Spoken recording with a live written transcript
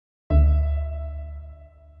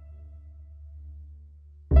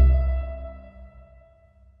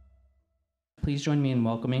Please join me in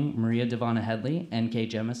welcoming Maria Dahvana Headley, N.K.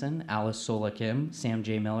 Jemisin, Alice Sola Kim, Sam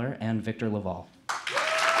J. Miller, and Victor LaValle.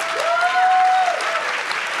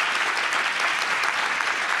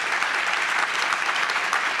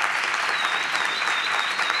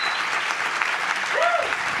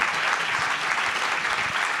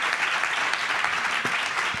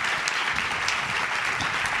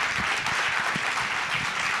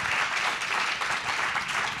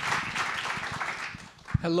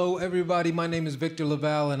 Hello, everybody. My name is Victor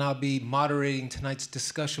LaValle, and I'll be moderating tonight's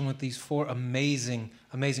discussion with these four amazing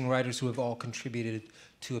writers who have all contributed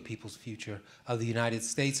to a people's future of the United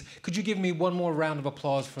States. Could you give me one more round of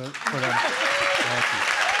applause for them? Thank you.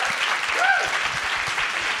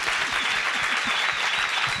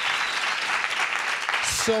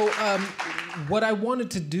 So what I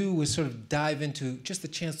wanted to do was sort of dive into just the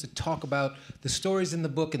chance to talk about the stories in the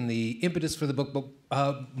book and the impetus for the book. But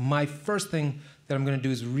my first thing that I'm going to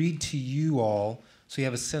do is read to you all so you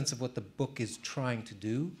have a sense of what the book is trying to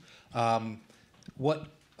do. The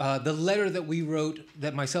letter that we wrote,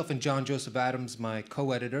 that myself and John Joseph Adams, my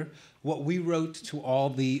co-editor, what we wrote to all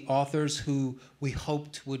the authors who we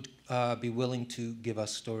hoped would be willing to give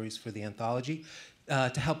us stories for the anthology,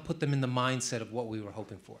 to help put them in the mindset of what we were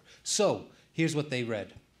hoping for. So here's what they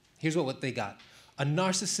read. Here's what they got. A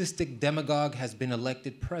narcissistic demagogue has been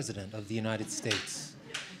elected president of the United States.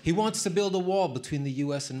 He wants to build a wall between the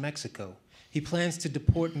US and Mexico. He plans to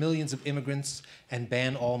deport millions of immigrants and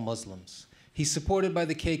ban all Muslims. He's supported by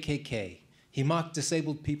the KKK. He mocked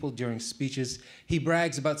disabled people during speeches. He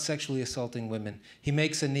brags about sexually assaulting women. He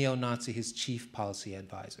makes a neo-Nazi his chief policy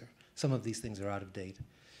advisor. Some of these things are out of date.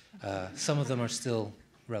 Some of them are still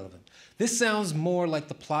relevant. This sounds more like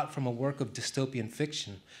the plot from a work of dystopian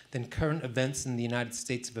fiction than current events in the United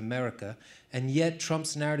States of America, and yet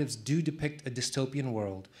Trump's narratives do depict a dystopian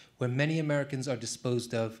world where many Americans are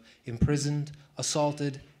disposed of, imprisoned,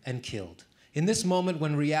 assaulted, and killed. In this moment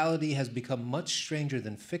when reality has become much stranger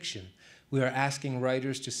than fiction, we are asking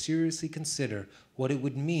writers to seriously consider what it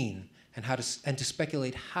would mean and to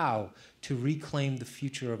speculate how to reclaim the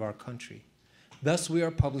future of our country. Thus, we are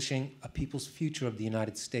publishing A People's Future of the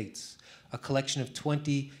United States, a collection of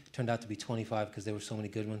 20, turned out to be 25 because there were so many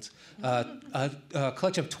good ones, a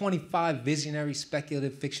collection of 25 visionary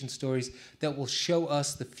speculative fiction stories that will show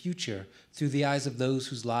us the future through the eyes of those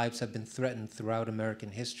whose lives have been threatened throughout American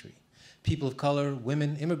history. People of color,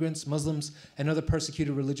 women, immigrants, Muslims, and other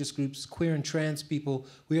persecuted religious groups, queer and trans people,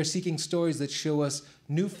 we are seeking stories that show us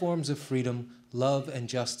new forms of freedom, love, and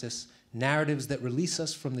justice, narratives that release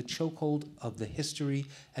us from the chokehold of the history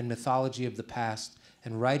and mythology of the past,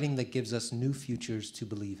 and writing that gives us new futures to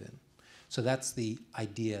believe in. So that's the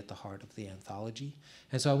idea at the heart of the anthology.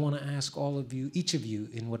 And so I want to ask all of you, each of you,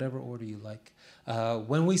 in whatever order you like,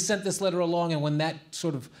 when we sent this letter along and when that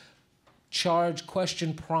sort of charge,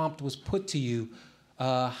 question, prompt was put to you,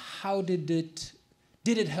 how did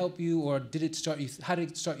it help you, or how did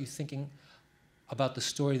it start you thinking about the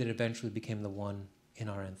story that eventually became the one in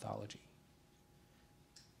our anthology?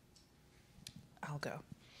 I'll go.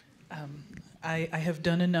 I have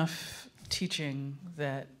done enough teaching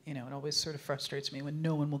that, it always sort of frustrates me when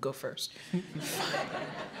no one will go first.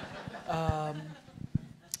 I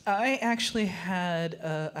actually had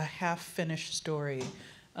a half-finished story.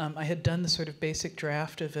 I had done the sort of basic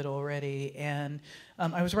draft of it already, and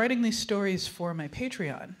I was writing these stories for my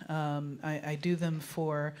Patreon. I do them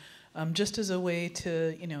for just as a way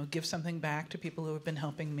to, give something back to people who have been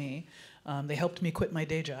helping me. They helped me quit my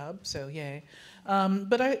day job, so yay.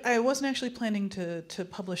 But I wasn't actually planning to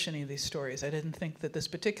publish any of these stories. I didn't think that this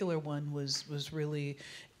particular one was really...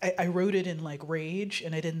 I wrote it in, rage,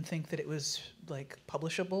 and I didn't think that it was,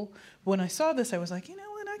 publishable. When I saw this, I was like, you know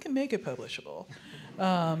what, I can make it publishable.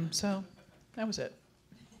 So that was it.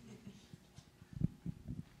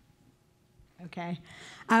 Okay.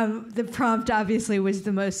 The prompt obviously was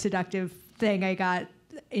the most seductive thing I got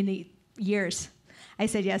in years. I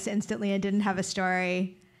said yes instantly and didn't have a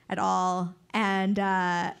story at all. And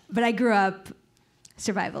but I grew up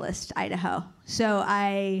survivalist, Idaho. So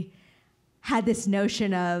I had this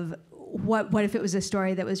notion of what if it was a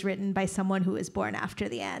story that was written by someone who was born after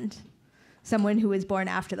the end, someone who was born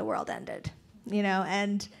after the world ended,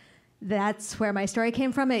 and that's where my story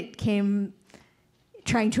came from. It came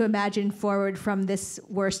trying to imagine forward from this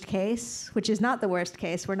worst case, which is not the worst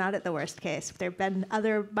case. We're not at the worst case. There have been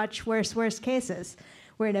other much worse cases.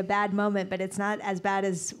 We're in a bad moment, but it's not as bad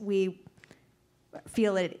as we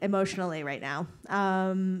feel it emotionally right now.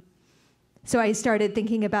 So I started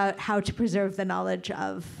thinking about how to preserve the knowledge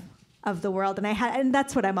of the world, and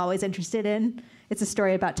that's what I'm always interested in. It's a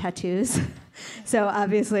story about tattoos. So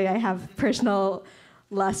obviously I have personal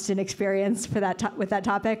lust and experience for that with that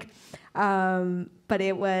topic. But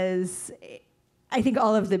it was, I think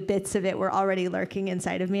all of the bits of it were already lurking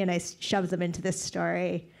inside of me, and I shoved them into this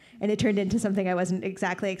story. And it turned into something I wasn't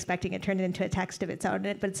exactly expecting. It turned into a text of its own,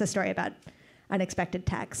 but it's a story about unexpected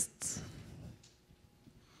texts.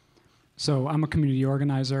 So I'm a community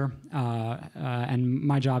organizer, and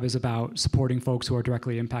my job is about supporting folks who are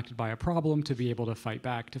directly impacted by a problem to be able to fight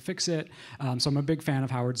back to fix it. So I'm a big fan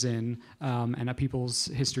of Howard Zinn, and A People's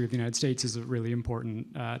History of the United States is a really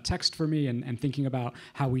important text for me, and thinking about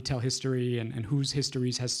how we tell history and whose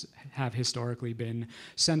histories have historically been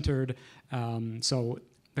centered. So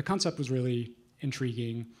the concept was really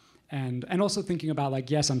intriguing. And also thinking about, like,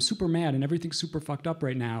 yes, I'm super mad and everything's super fucked up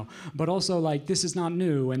right now, but also, like, this is not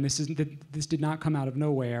new, and this did not come out of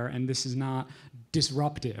nowhere, and this is not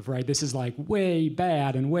disruptive, right? This is, like, way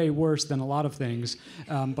bad and way worse than a lot of things,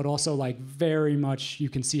 but also, like, very much you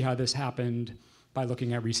can see how this happened by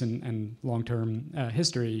looking at recent and long-term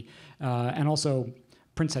history. And also,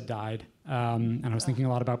 Prince had died, and I was thinking a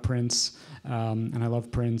lot about Prince, and I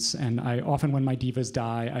love Prince, and I often, when my divas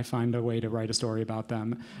die, I find a way to write a story about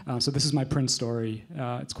them. So this is my Prince story.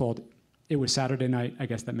 It's called It Was Saturday Night. I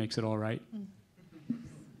guess that makes it all right.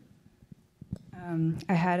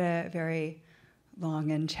 I had a very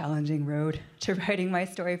long and challenging road to writing my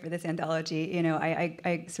story for this anthology. You know,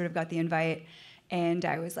 I sort of got the invite, and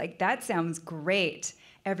I was like, that sounds great.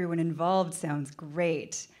 Everyone involved sounds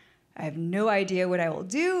great. I have no idea what I will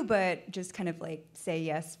do, but just kind of like say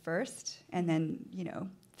yes first, and then, you know,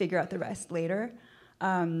 figure out the rest later.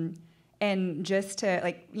 And just to,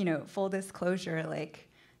 like, you know, full disclosure, like,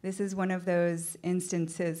 this is one of those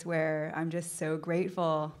instances where I'm just so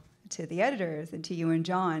grateful to the editors and to you and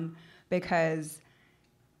John, because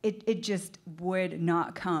it just would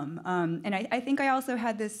not come. And I think I also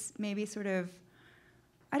had this maybe sort of,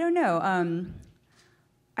 I don't know,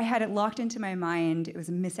 I had it locked into my mind. It was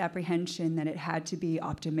a misapprehension that it had to be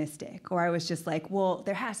optimistic, or I was just like, well,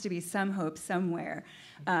 there has to be some hope somewhere,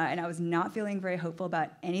 and I was not feeling very hopeful about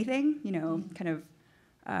anything, you know, kind of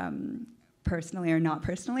personally or not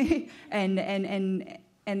personally, and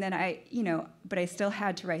then I, you know, but I still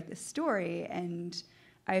had to write this story, and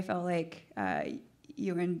I felt like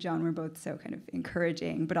you and John were both so kind of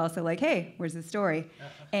encouraging, but also like, hey, where's the story?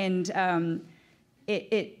 And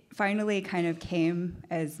it finally kind of came,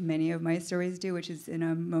 as many of my stories do, which is in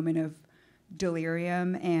a moment of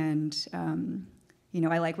delirium. And, you know,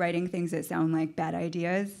 I like writing things that sound like bad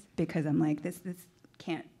ideas, because I'm like, this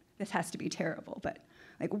has to be terrible. But,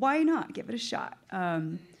 like, why not give it a shot?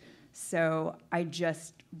 So I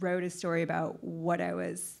just wrote a story about what I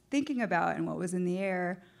was thinking about and what was in the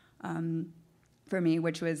air for me,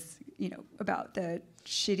 which was, you know, about the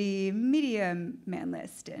shitty media man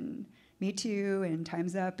list and Me Too and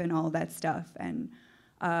Time's Up and all that stuff. And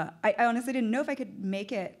I honestly didn't know if I could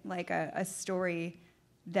make it like a story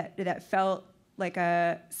that felt like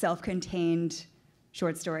a self-contained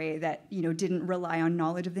short story that, you know, didn't rely on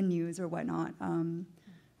knowledge of the news or whatnot.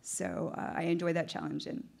 So I enjoyed that challenge,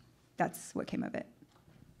 and that's what came of it.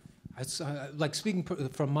 Like, speaking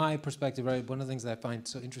from my perspective, right, one of the things that I find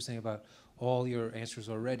so interesting about all your answers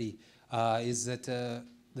already is that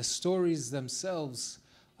the stories themselves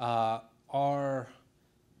are,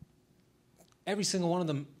 every single one of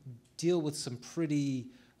them deal with some pretty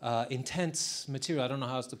intense material. I don't know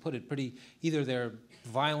how else to put it. Either they're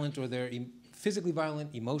violent or they're physically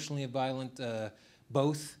violent, emotionally violent,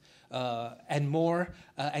 both, and more.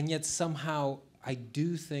 And yet somehow I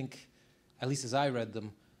do think, at least as I read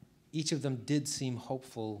them, each of them did seem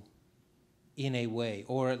hopeful in a way,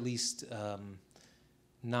 or at least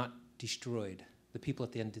not destroyed. The people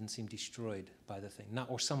at the end didn't seem destroyed by the thing.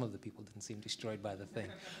 Or some of the people didn't seem destroyed by the thing,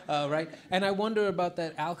 right? And I wonder about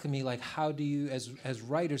that alchemy, like, how do you, as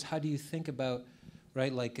writers, how do you think about,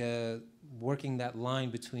 right, like working that line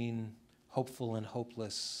between hopeful and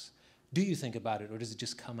hopeless? Do you think about it, or does it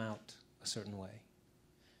just come out a certain way?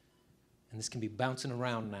 And this can be bouncing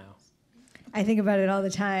around now. I think about it all the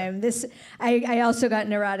time. I also got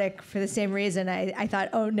neurotic for the same reason. I thought,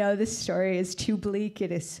 oh no, this story is too bleak.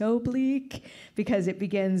 It is so bleak, because it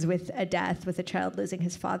begins with a death, with a child losing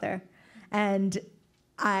his father. And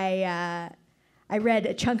I read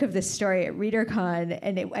a chunk of this story at ReaderCon,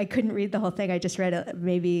 and I couldn't read the whole thing. I just read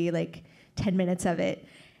maybe like 10 minutes of it,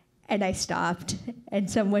 and I stopped, and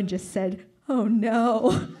someone just said, oh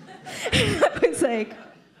no. And I was like,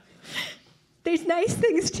 there's nice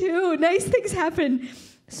things too. Nice things happen.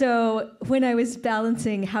 So when I was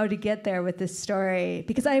balancing how to get there with this story,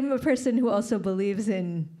 because I'm a person who also believes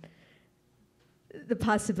in the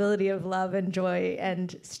possibility of love and joy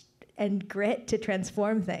and and grit to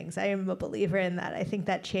transform things. I am a believer in that. I think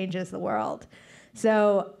that changes the world.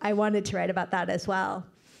 So I wanted to write about that as well.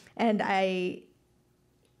 And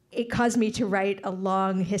it caused me to write a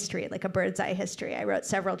long history, like a bird's eye history. I wrote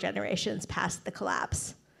several generations past the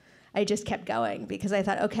collapse. I just kept going because I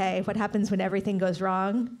thought, okay, what happens when everything goes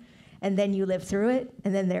wrong? And then you live through it,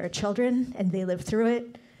 and then there are children, and they live through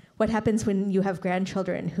it. What happens when you have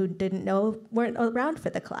grandchildren who weren't around for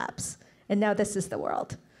the collapse? And now this is the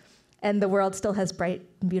world. And the world still has bright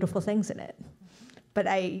and beautiful things in it. But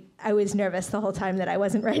I was nervous the whole time that I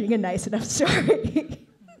wasn't writing a nice enough story.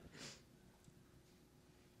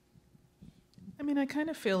 I mean, I kind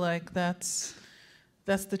of feel like that's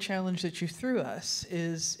the challenge that you threw us,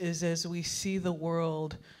 is as we see the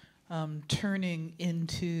world turning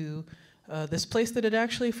into this place that it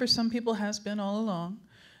actually, for some people, has been all along.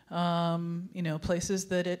 Places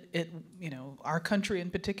that our country in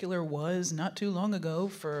particular was not too long ago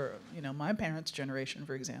for, my parents' generation,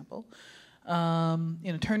 for example.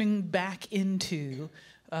 Turning back into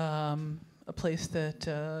a place that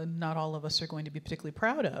not all of us are going to be particularly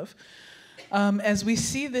proud of. As we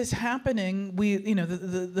see this happening,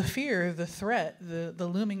 the fear, the threat, the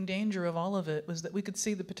looming danger of all of it was that we could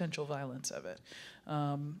see the potential violence of it.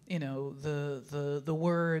 The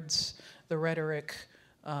words, the rhetoric,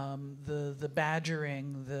 the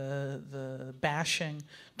badgering, the bashing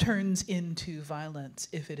turns into violence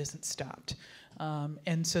if it isn't stopped.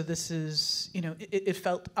 And so this is, it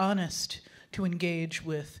felt honest to engage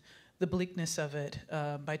with the bleakness of it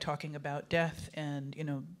by talking about death and,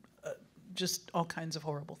 just all kinds of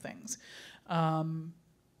horrible things.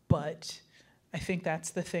 But I think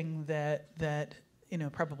that's the thing that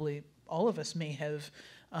probably all of us may have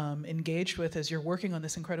engaged with as you're working on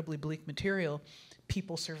this incredibly bleak material.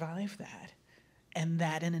 People survive that. And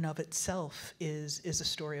that in and of itself is a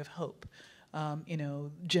story of hope.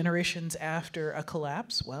 Generations after a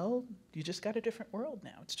collapse, well, you just got a different world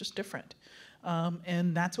now. It's just different.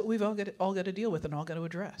 And that's what we've all got to deal with and all got to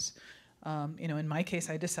address. In my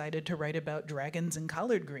case, I decided to write about dragons and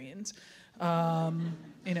collard greens,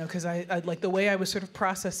 because I like the way I was sort of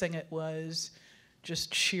processing it was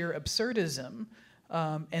just sheer absurdism,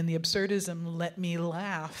 and the absurdism let me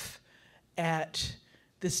laugh at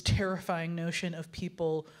this terrifying notion of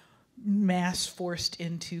people mass forced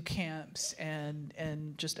into camps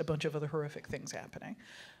and just a bunch of other horrific things happening.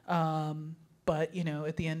 But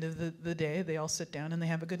at the end of the day, they all sit down and they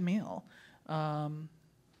have a good meal.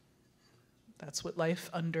 That's what life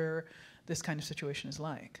under this kind of situation is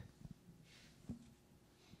like.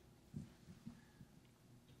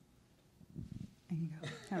 I can go.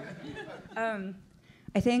 All right.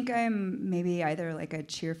 I think I'm maybe either like a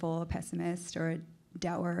cheerful pessimist or a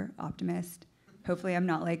dour optimist. Hopefully I'm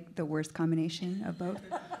not like the worst combination of both.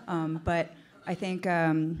 But I think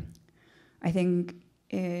in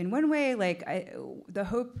one way, like the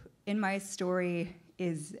hope in my story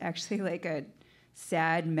is actually like a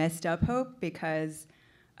sad, messed up hope, because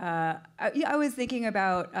I was thinking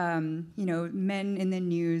about men in the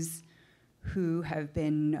news who have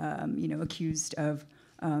been accused of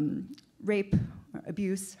rape,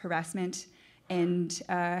 abuse, harassment, and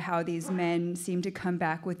how these men seem to come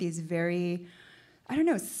back with these very,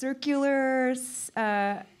 circular,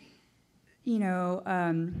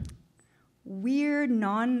 weird,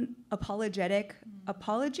 non-apologetic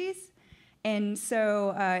apologies. And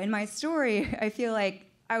so in my story, I feel like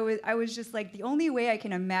I was just like, the only way I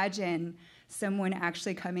can imagine someone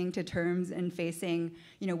actually coming to terms and facing,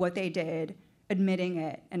 what they did, admitting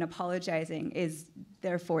it, and apologizing is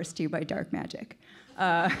they're forced to by dark magic.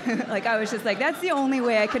 Like I was just like, that's the only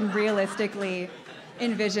way I can realistically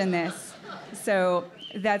envision this. So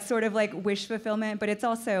that's sort of like wish fulfillment, but it's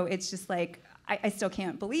just like, I still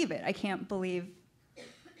can't believe it. I can't believe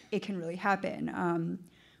it can really happen.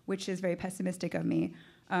 Which is very pessimistic of me.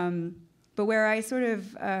 But where I sort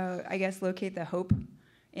of, locate the hope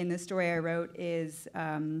in the story I wrote is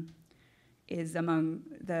among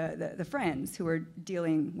the friends who are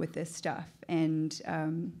dealing with this stuff. And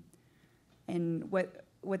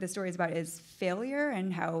what the story is about is failure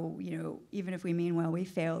and how, even if we mean well, we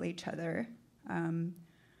fail each other.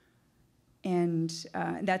 And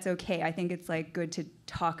that's okay. I think it's like good to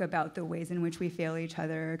talk about the ways in which we fail each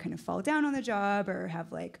other, kind of fall down on the job or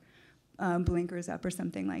have like blinkers up or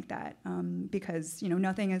something like that. Because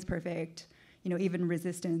nothing is perfect. Even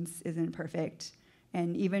resistance isn't perfect.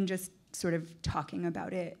 And even just sort of talking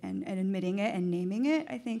about it and admitting it and naming it,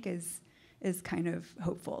 I think is kind of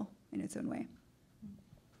hopeful in its own way.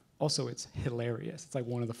 Also, it's hilarious. It's like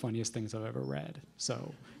one of the funniest things I've ever read.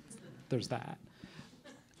 So there's that.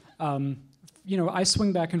 I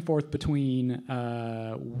swing back and forth between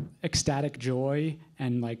ecstatic joy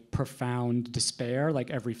and like profound despair,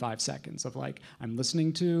 like every 5 seconds of like, I'm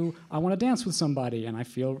listening to, I want to dance with somebody and I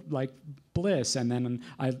feel like bliss. And then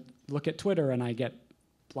I look at Twitter and I get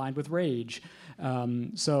blind with rage.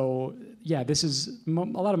 So yeah, this is, a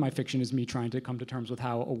lot of my fiction is me trying to come to terms with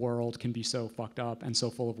how a world can be so fucked up and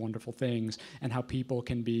so full of wonderful things, and how people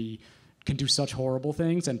can do such horrible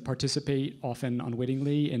things and participate often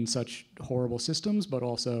unwittingly in such horrible systems, but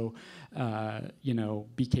also,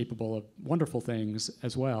 be capable of wonderful things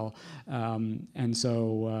as well. And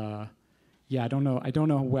so, I don't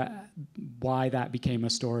know why that became a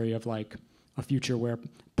story of like a future where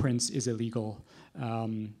Prince is illegal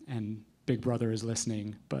and Big Brother is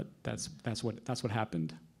listening, but that's what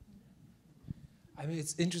happened. I mean,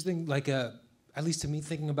 it's interesting, like at least to me,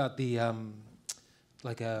 thinking about the.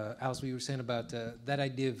 Alice, what you were saying about that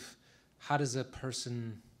idea of how does a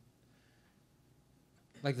person,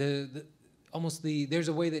 like there's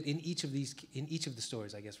a way that in each of the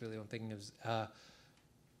stories, I guess really what I'm thinking of,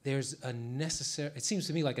 there's a necessary, it seems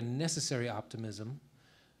to me like a necessary optimism,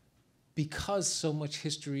 because so much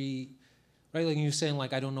history, right? Like you're saying,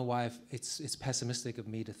 like, I don't know why it's pessimistic of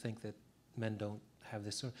me to think that men don't have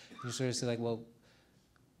this sort. And you sort of say like, well,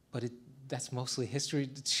 but that's mostly history.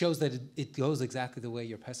 It shows that it goes exactly the way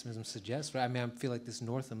your pessimism suggests, right? I mean, I feel like this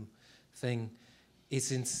Northam thing,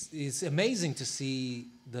 it's amazing to see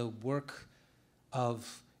the work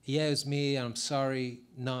of, yeah, it was me, I'm sorry,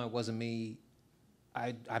 no, it wasn't me,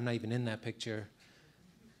 I'm not even in that picture.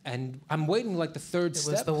 And I'm waiting like the third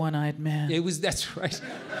step. It was the one-eyed man. That's right.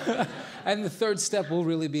 And the third step will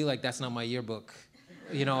really be like, that's not my yearbook.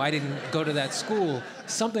 I didn't go to that school,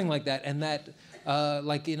 something like that. And that,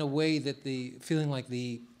 like in a way that feeling like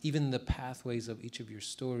even the pathways of each of your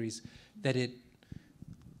stories, that it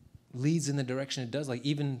leads in the direction it does, like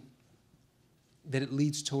even that it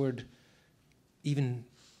leads toward even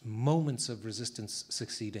moments of resistance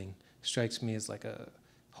succeeding, strikes me as like a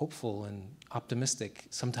hopeful and optimistic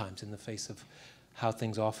sometimes in the face of how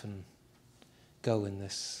things often go in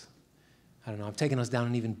this. I don't know, I'm taking us down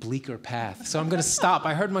an even bleaker path. So I'm going to stop.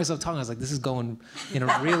 I heard myself talking. I was like, this is going in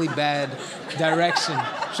a really bad direction.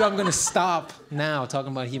 So I'm going to stop now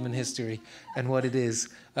talking about human history and what it is.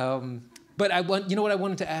 But what I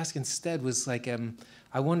wanted to ask instead was like,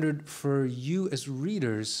 I wondered for you as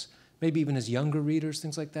readers, maybe even as younger readers,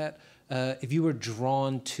 things like that, if you were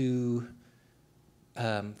drawn to,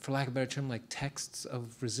 for lack of a better term, like texts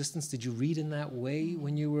of resistance. Did you read in that way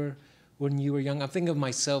when you were young? I'm thinking of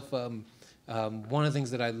myself. One of the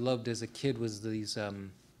things that I loved as a kid was these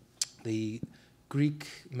the Greek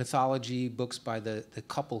mythology books by the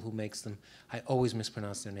couple who makes them. I always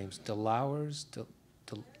mispronounce their names.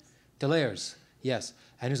 Delaires, yes.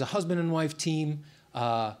 And there's a husband and wife team.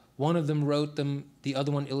 One of them wrote them, the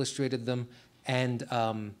other one illustrated them, and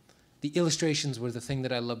the illustrations were the thing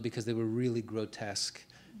that I loved because they were really grotesque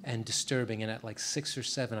and disturbing. And at like 6 or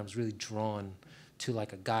 7, I was really drawn to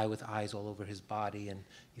like a guy with eyes all over his body, and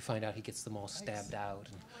you find out he gets them all stabbed out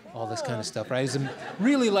and all this kind of stuff, right? It's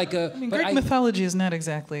really like a... I mean, Greek mythology is not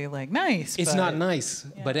exactly like nice. It's not nice,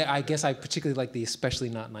 yeah. But I guess I particularly like the especially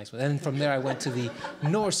not nice one. And from there I went to the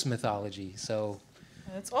Norse mythology, so...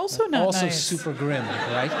 It's also not also nice. Super grim,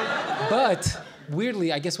 right? But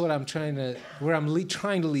weirdly, I guess where I'm trying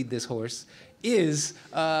to lead this horse is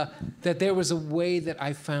that there was a way that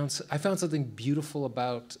I found something beautiful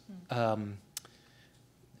about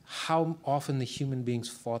how often the human beings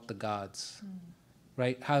fought the gods,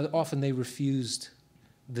 right? How often they refused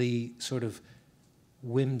the sort of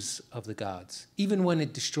whims of the gods, even when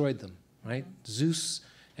it destroyed them, right? Zeus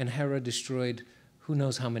and Hera destroyed who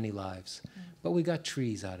knows how many lives, but we got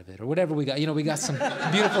trees out of it, or whatever we got. We got some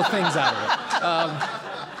beautiful things out of it.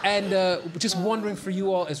 And just wondering for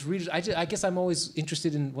you all as readers, I guess I'm always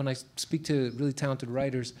interested in, when I speak to really talented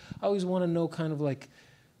writers, I always want to know kind of like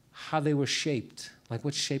how they were shaped, like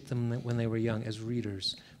what shaped them when they were young as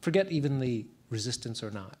readers. Forget even the resistance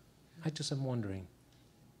or not. I just am wondering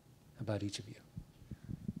about each of you.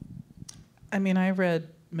 I mean, I read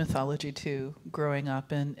mythology too growing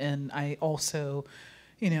up, and I also,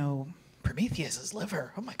 Prometheus's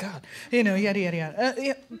liver, oh my God, yada, yada,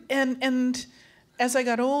 yada. And as I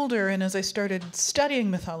got older and as I started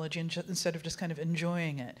studying mythology instead of just kind of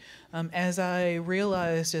enjoying it, as I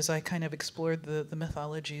realized, as I kind of explored the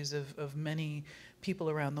mythologies of many people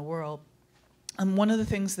around the world, one of the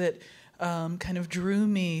things that kind of drew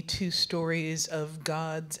me to stories of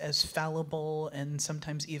gods as fallible and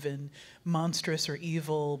sometimes even monstrous or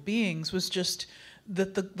evil beings was just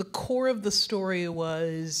that the core of the story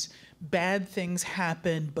was bad things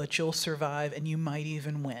happen, but you'll survive and you might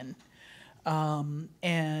even win.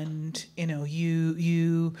 And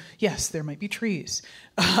yes, there might be trees,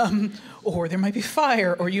 or there might be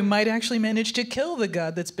fire, or you might actually manage to kill the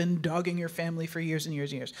god that's been dogging your family for years and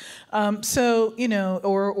years and years.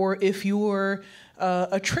 Or if you're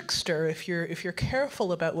a trickster, if you're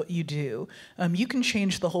careful about what you do, you can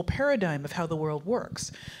change the whole paradigm of how the world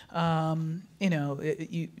works. And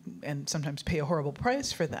sometimes pay a horrible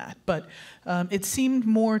price for that. But it seemed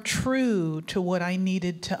more true to what I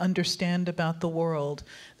needed to understand about the world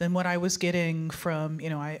than what I was getting from,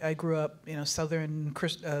 I grew up, Southern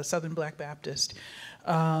Black Baptist.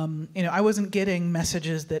 I wasn't getting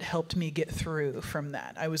messages that helped me get through from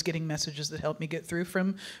that. I was getting messages that helped me get through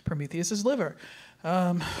from Prometheus's liver.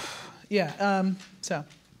 So.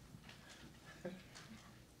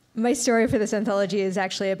 My story for this anthology is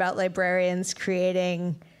actually about librarians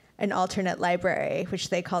creating an alternate library, which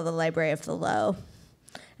they call the Library of the Low.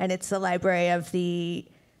 And it's the library of the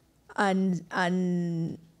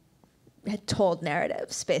untold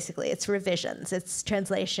narratives, basically. It's revisions. It's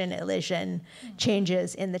translation, elision,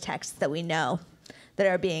 changes in the texts that we know that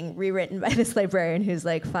are being rewritten by this librarian who's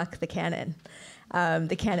like, fuck the canon.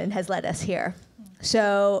 The canon has led us here.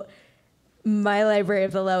 So my Library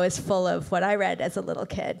of the Low is full of what I read as a little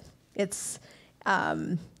kid. It's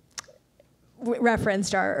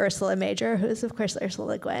referenced our Ursula Major, who's, of course, Ursula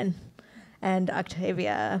Le Guin, and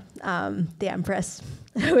Octavia, the Empress,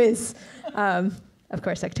 who is, of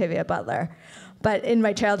course, Octavia Butler. But in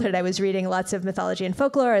my childhood, I was reading lots of mythology and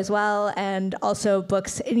folklore as well, and also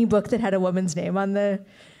books, any book that had a woman's name on the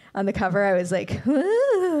cover, I was like,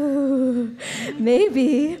 ooh,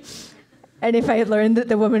 maybe. And if I had learned that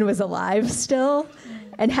the woman was alive still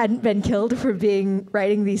and hadn't been killed for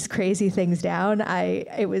writing these crazy things down,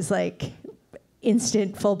 it was like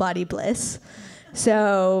instant full body bliss.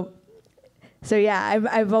 So yeah,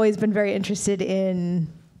 I've always been very interested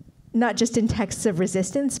in not just in texts of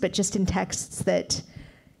resistance, but just in texts that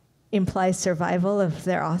imply survival of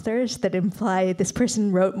their authors, that imply this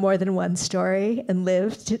person wrote more than one story and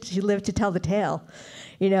lived to tell the tale,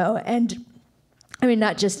 and I mean,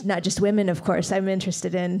 not just women, of course. I'm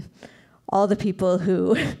interested in all the people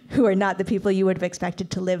who are not the people you would have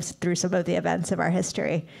expected to live through some of the events of our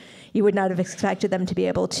history. You would not have expected them to be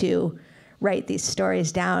able to write these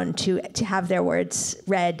stories down, to have their words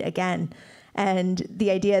read again. And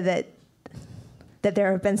the idea that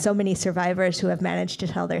there have been so many survivors who have managed to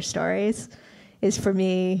tell their stories is, for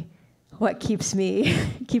me, what keeps me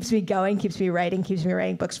going, keeps me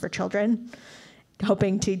writing books for children,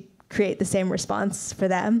 hoping to create the same response for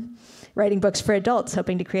them, writing books for adults,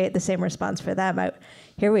 hoping to create the same response for them.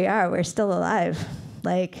 Here we are, we're still alive.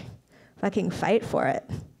 Like, fucking fight for it.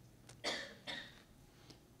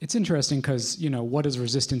 It's interesting because, what does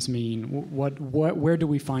resistance mean? Where do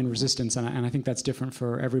we find resistance? And I think that's different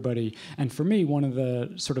for everybody. And for me, one of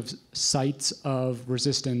the sort of sites of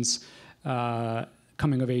resistance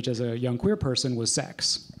coming of age as a young queer person was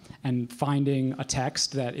sex. And finding a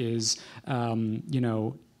text that is,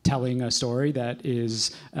 telling a story that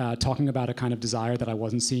is talking about a kind of desire that I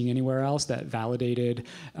wasn't seeing anywhere else, that validated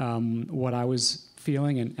what I was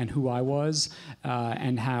feeling and who I was,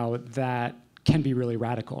 and how that can be really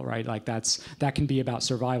radical, right? Like that can be about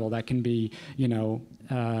survival. That can be,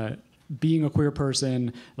 being a queer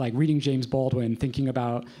person, like reading James Baldwin, thinking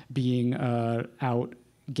about being an out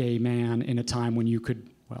gay man in a time when you could,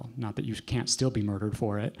 well, not that you can't still be murdered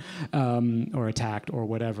for it, or attacked or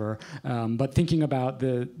whatever, but thinking about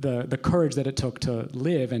the courage that it took to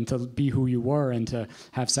live and to be who you were and to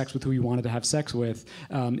have sex with who you wanted to have sex with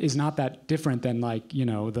is not that different than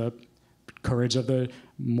the courage of the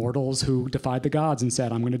mortals who defied the gods and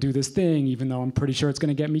said, I'm going to do this thing, even though I'm pretty sure it's going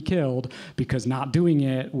to get me killed, because not doing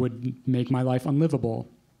it would make my life unlivable.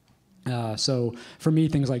 So for me,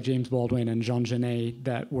 things like James Baldwin and Jean Genet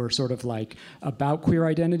that were sort of like about queer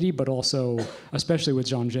identity, but also, especially with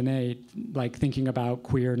Jean Genet, like thinking about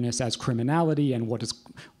queerness as criminality and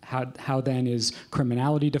how then is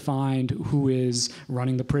criminality defined? Who is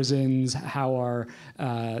running the prisons? How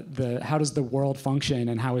does the world function,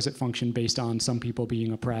 and how is it function based on some people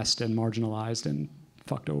being oppressed and marginalized and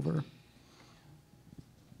fucked over?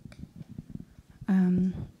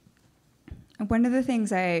 One of the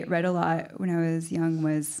things I read a lot when I was young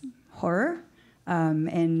was horror,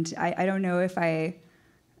 and I don't know if I,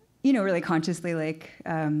 really consciously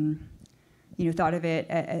thought of it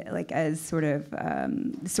as sort of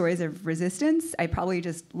stories of resistance. I probably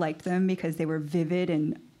just liked them because they were vivid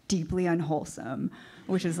and deeply unwholesome,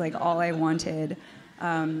 which is like all I wanted.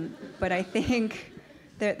 But I think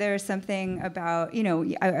that there's something about,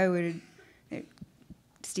 I would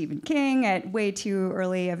Stephen King at way too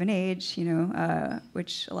early of an age,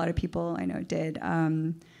 which a lot of people I know did.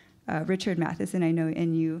 Richard Matheson, I know,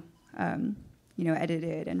 and you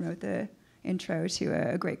edited and wrote the intro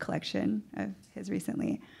to a great collection of his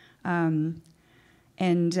recently. And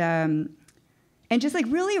just like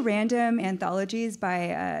really random anthologies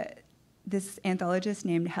by this anthologist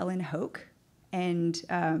named Helen Hoke. And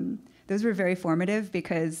those were very formative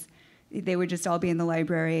because they would just all be in the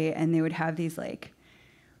library and they would have these like,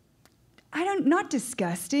 not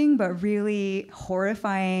disgusting, but really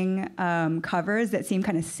horrifying covers that seemed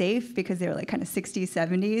kind of safe because they were like kind of 60s,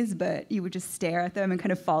 70s, but you would just stare at them and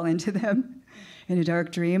kind of fall into them in a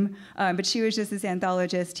dark dream. But she was just this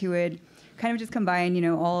anthologist who would kind of just combine,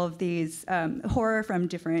 all of these horror from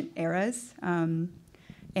different eras.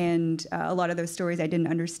 And a lot of those stories I didn't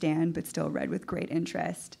understand, but still read with great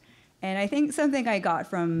interest. And I think something I got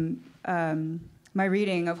from my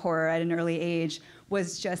reading of horror at an early age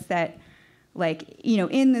was just that,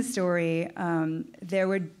 in the story, there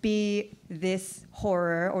would be this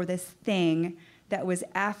horror or this thing that was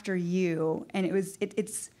after you, and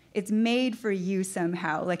it's made for you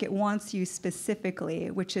somehow. Like it wants you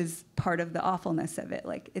specifically, which is part of the awfulness of it.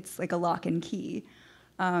 Like it's like a lock and key.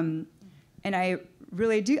 And I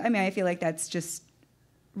really do. I feel like that's just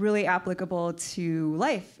really applicable to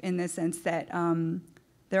life in the sense that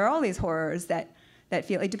there are all these horrors that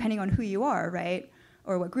feel like, depending on who you are, right,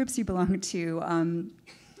 or what groups you belong to,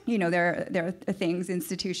 there are things,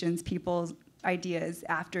 institutions, people's ideas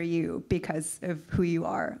after you because of who you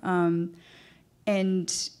are.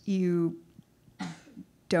 And you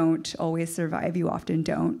don't always survive. You often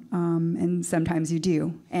don't. And sometimes you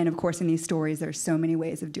do. And of course, in these stories, there's so many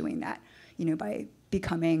ways of doing that, by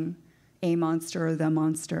becoming a monster or the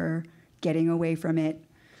monster, getting away from it,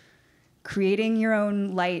 creating your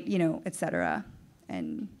own light, et cetera.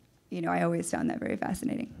 And, I always found that very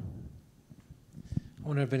fascinating. I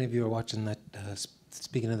wonder if any of you are watching that,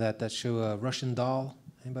 speaking of that show, Russian Doll.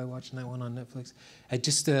 Anybody watching that one on Netflix?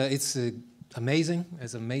 It's amazing.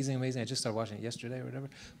 It's amazing. I just started watching it yesterday or whatever.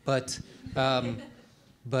 But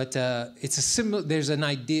it's a similar. There's an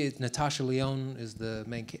idea. Natasha Lyonne is the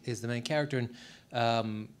main character, and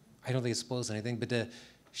I don't think it spoils anything. But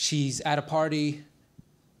she's at a party.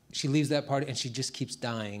 She leaves that party, and she just keeps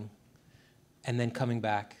dying, and then coming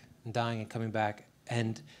back, and dying and coming back.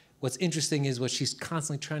 And what's interesting is what she's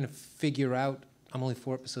constantly trying to figure out. I'm only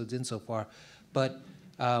 4 episodes in so far, but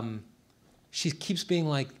she keeps being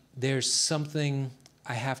like, there's something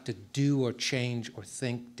I have to do or change or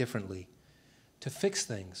think differently to fix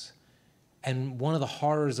things. And one of the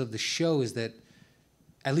horrors of the show is that,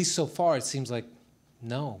 at least so far, it seems like,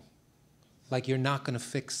 no. Like you're not going to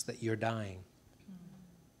fix that you're dying.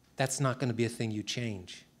 That's not going to be a thing you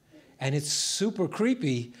change. And it's super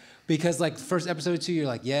creepy because like first episode or two, you're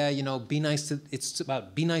like, yeah, it's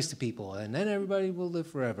about be nice to people and then everybody will live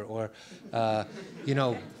forever. Or,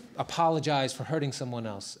 apologize for hurting someone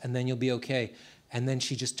else and then you'll be okay. And then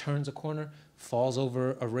she just turns a corner, falls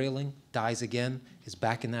over a railing, dies again, is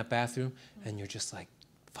back in that bathroom, and you're just like,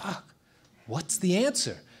 fuck, what's the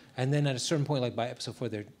answer? And then at a certain point, like by episode 4,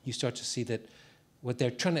 you start to see that what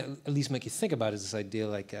they're trying to at least make you think about is this idea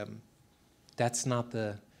like, you're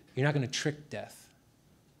not going to trick death,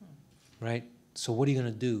 right? So what are you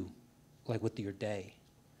going to do, like with your day?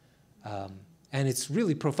 And it's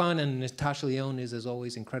really profound, and Natasha Lyonne is, as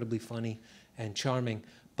always, incredibly funny and charming.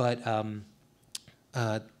 But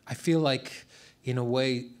I feel like, in a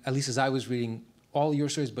way, at least as I was reading all your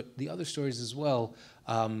stories, but the other stories as well,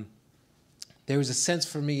 there was a sense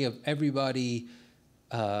for me of everybody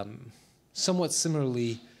somewhat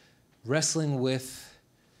similarly wrestling with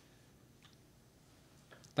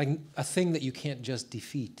like a thing that you can't just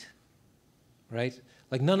defeat, right?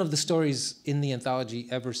 Like none of the stories in the anthology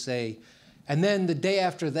ever say, and then the day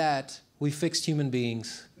after that, we fixed human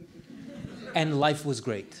beings and life was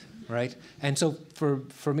great, right? And so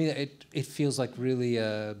for me, it feels like really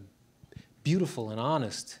beautiful and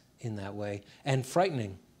honest in that way, and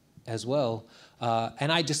frightening as well.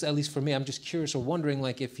 And I just, at least for me, I'm just curious or wondering,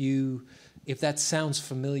 like, if that sounds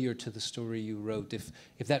familiar to the story you wrote, if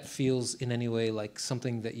that feels in any way like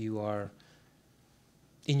something that you are,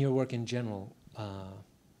 in your work in general,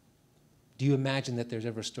 do you imagine that there's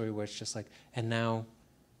ever a story where it's just like, and now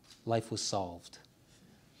life was solved?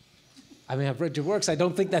 I mean, I've read your works. I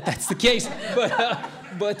don't think that that's the case,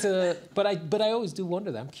 but I always do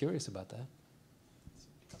wonder that. I'm curious about that.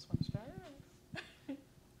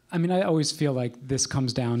 I mean, I always feel like this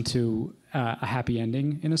comes down to a happy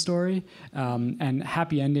ending in a story. And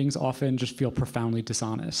happy endings often just feel profoundly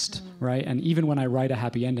dishonest, right? And even when I write a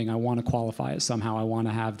happy ending, I want to qualify it somehow. I want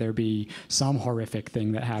to have there be some horrific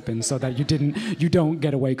thing that happens so that you don't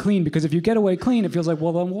get away clean. Because if you get away clean, it feels like,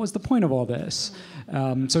 well, then what was the point of all this?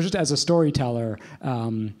 So just as a storyteller,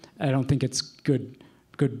 I don't think it's good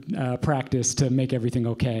practice to make everything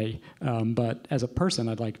okay. But as a person,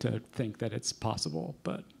 I'd like to think that it's possible,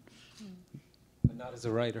 but not as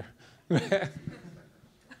a writer.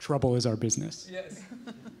 Trouble is our business. Yes.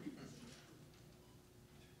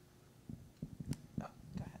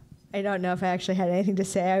 I don't know if I actually had anything to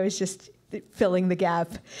say. I was just filling the gap.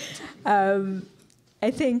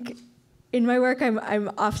 I think in my work,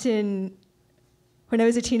 I'm often, when I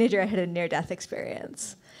was a teenager, I had a near-death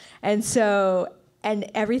experience. And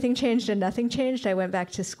everything changed and nothing changed. I went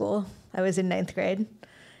back to school. I was in 9th grade.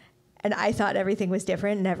 And I thought everything was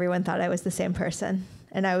different, and everyone thought I was the same person.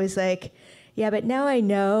 And I was like, yeah, but now I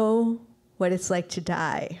know what it's like to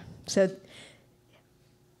die.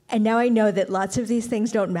 And now I know that lots of these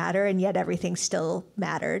things don't matter, and yet everything still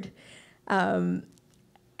mattered. And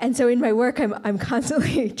so in my work, I'm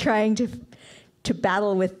constantly trying to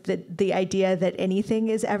battle with the idea that anything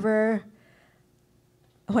is ever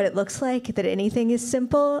what it looks like, that anything is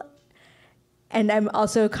simple. And I'm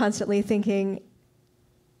also constantly thinking,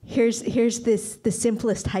 here's the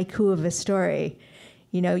simplest haiku of a story.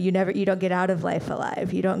 You know, you don't get out of life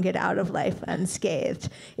alive. You don't get out of life unscathed.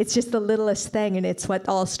 It's just the littlest thing, and it's what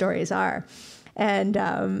all stories are. And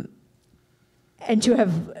to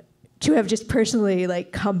have just personally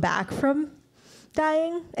like come back from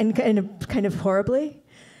dying and kind of horribly,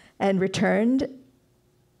 and returned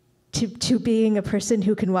to being a person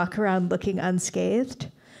who can walk around looking unscathed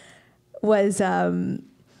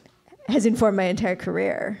has informed my entire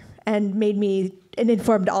career and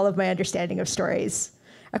informed all of my understanding of stories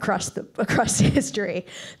across history,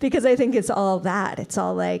 because I think it's all that. It's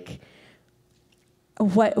all like,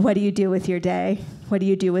 what do you do with your day? What do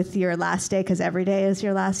you do with your last day? Because every day is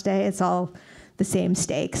your last day. It's all the same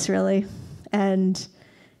stakes, really. And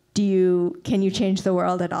can you change the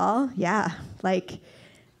world at all? Yeah. Like,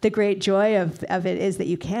 the great joy of it is that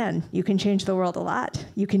you can change the world a lot.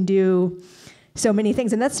 You can do so many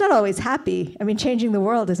things, and that's not always happy. I mean, changing the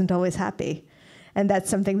world isn't always happy. And that's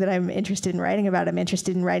something that I'm interested in writing about. I'm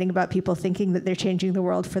interested in writing about people thinking that they're changing the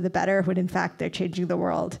world for the better, when in fact they're changing the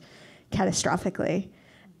world catastrophically.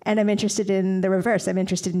 And I'm interested in the reverse. I'm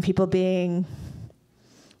interested in people being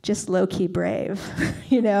just low-key brave,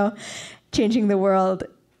 you know, changing the world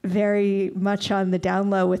very much on the down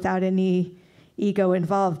low without any ego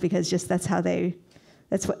involved, because just that's how they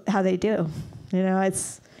do. You know,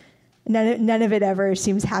 it's none of it ever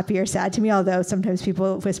seems happy or sad to me, although sometimes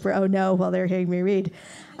people whisper, "Oh no," while they're hearing me read.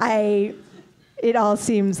 It all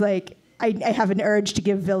seems like I have an urge to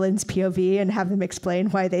give villains POV and have them explain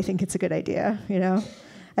why they think it's a good idea, you know?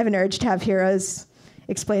 I have an urge to have heroes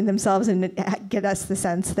explain themselves and get us the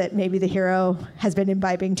sense that maybe the hero has been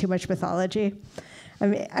imbibing too much mythology.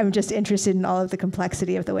 I'm just interested in all of the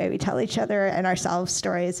complexity of the way we tell each other and ourselves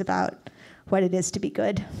stories about what it is to be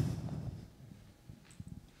good.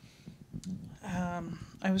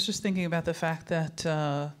 I was just thinking about the fact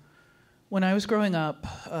that when I was growing up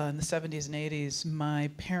in the 70s and 80s,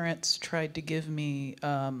 my parents tried to give me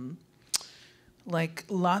like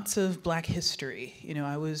lots of Black history. You know,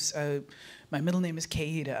 I was my middle name is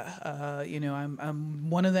Keita. You know, I'm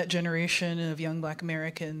one of that generation of young Black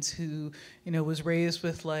Americans who, you know, was raised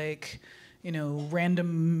with like, you know,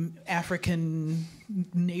 random African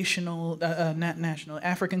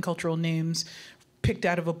African cultural names picked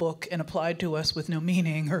out of a book and applied to us with no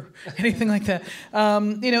meaning or anything like that.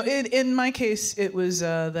 You know, in my case, it was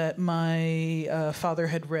that my father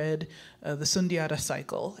had read the Sundiata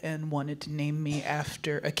cycle and wanted to name me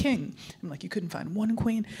after a king. I'm like, you couldn't find one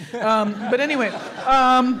queen? But anyway,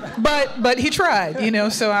 but he tried, you know,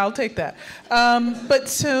 so I'll take that. But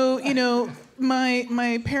so, you know,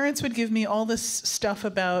 my parents would give me all this stuff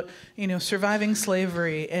about, you know, surviving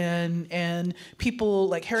slavery, and people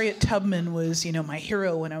like Harriet Tubman was, you know, my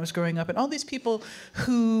hero when I was growing up, and all these people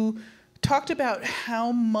who talked about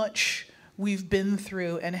how much we've been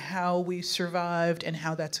through and how we survived and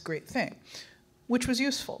how that's a great thing, which was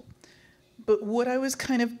useful. But what I was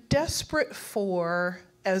kind of desperate for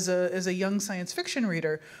as a young science fiction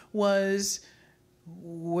reader was,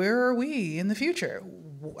 where are we in the future?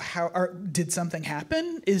 Did something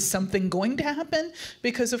happen? Is something going to happen?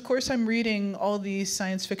 Because of course I'm reading all these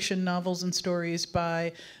science fiction novels and stories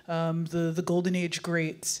by the Golden Age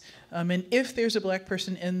greats, And if there's a black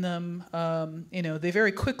person in them, they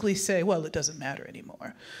very quickly say, well, it doesn't matter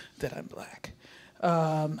anymore that I'm black.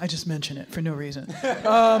 I just mention it for no reason,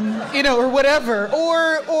 or whatever,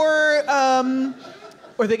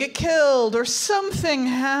 or they get killed, or something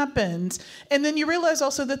happens, and then you realize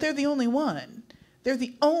also that they're the only one. They're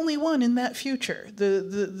the only one in that future.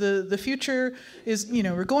 The future is,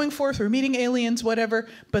 we're going forth, we're meeting aliens, whatever,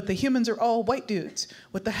 but the humans are all white dudes.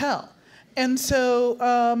 What the hell? And so,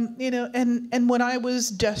 and what I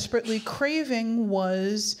was desperately craving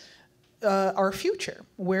was our future.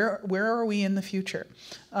 Where are we in the future?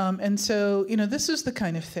 And so, this is the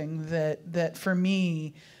kind of thing that for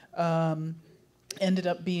me ended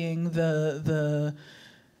up being the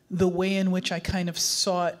way in which I kind of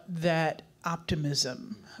sought that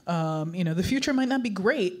optimism. The future might not be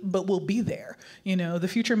great, but we'll be there. The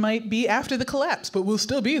future might be after the collapse, but we'll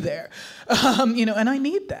still be there. And I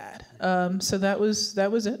need that. So that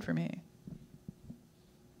was it for me.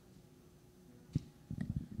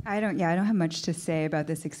 I don't have much to say about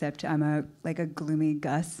this except I'm a gloomy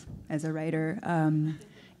Gus as a writer,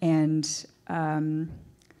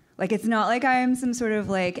 it's not like I'm some sort of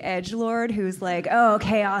edgelord who's like, oh,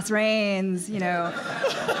 chaos reigns, But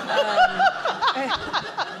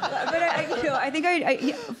I think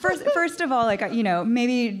first of all,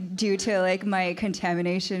 maybe due to my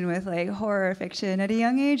contamination with horror fiction at a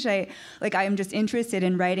young age, I'm just interested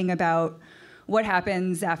in writing about what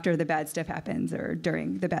happens after the bad stuff happens or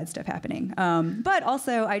during the bad stuff happening. But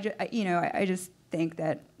also, I just think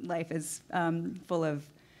that life is full of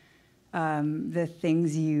the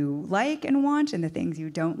things you like and want and the things you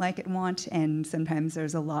don't like and want, and sometimes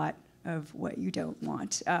there's a lot of what you don't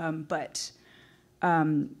want. I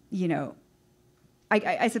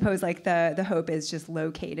suppose the hope is just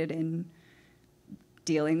located in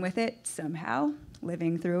dealing with it somehow,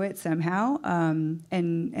 living through it somehow,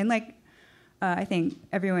 I think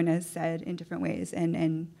everyone has said in different ways,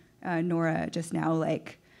 and Nora just now,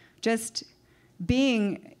 just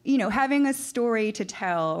being, having a story to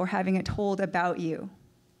tell or having it told about you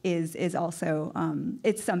is also,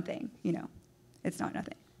 it's something, it's not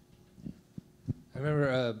nothing. I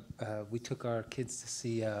remember we took our kids to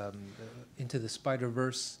see Into the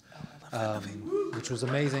Spider-Verse, which was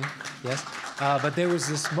amazing, yes. But there was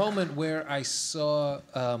this moment where I saw,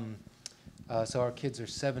 so our kids are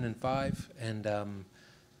 7 and 5, and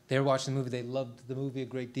they were watching the movie. They loved the movie a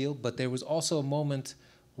great deal, but there was also a moment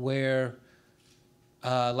where,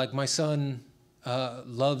 my son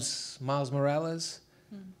loves Miles Morales,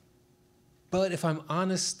 but if I'm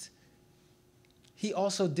honest, he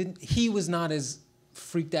was not as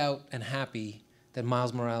freaked out and happy that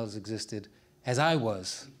Miles Morales existed as I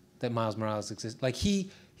was that Miles Morales existed. He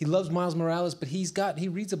loves Miles Morales, but he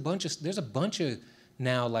reads there's a bunch of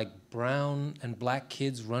now brown and black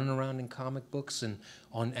kids running around in comic books and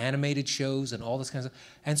on animated shows and all this kind of stuff.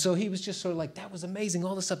 And so he was just sort of that was amazing,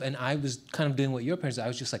 all this stuff. And I was kind of doing what your parents did. I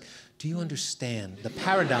was just do you understand the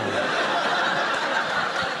paradigm?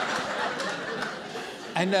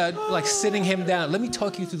 And sitting him down, let me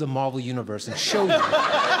talk you through the Marvel Universe and show you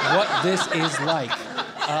what this is like.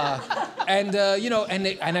 And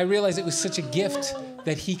I realized it was such a gift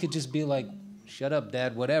that he could just be shut up,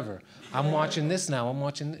 Dad, whatever. I'm watching this now. I'm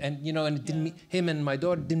watching, and it didn't mean, him and my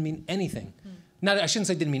daughter didn't mean anything. Now, I shouldn't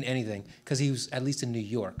say didn't mean anything, because he was at least in New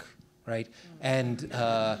York, right? And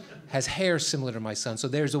has hair similar to my son. So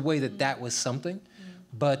there's a way that was something.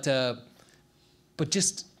 But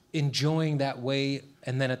just enjoying that way,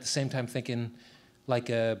 and then at the same time thinking,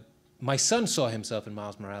 my son saw himself in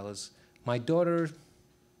Miles Morales. My daughter,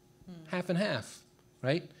 half and half,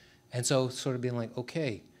 right? And so sort of being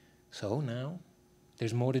okay, so now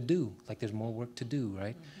there's more to do. There's more work to do,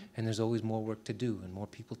 right? And there's always more work to do and more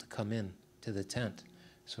people to come in to the tent,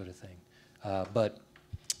 sort of thing. But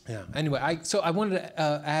yeah, anyway, I wanted to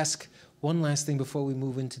ask one last thing before we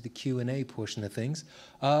move into the Q&A portion of things,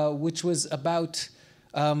 which was about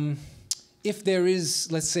if there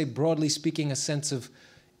is, let's say, broadly speaking, a sense of,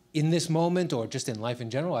 in this moment or just in life in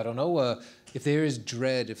general, I don't know, if there is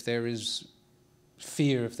dread, if there is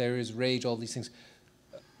fear, if there is rage, all these things,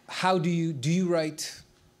 how do you write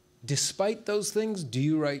despite those things? Do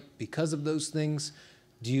you write because of those things?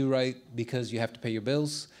 Do you write because you have to pay your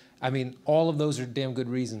bills? I mean, all of those are damn good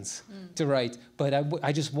reasons to write. But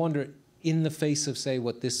I just wonder, in the face of, say,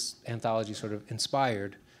 what this anthology sort of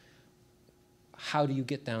inspired, how do you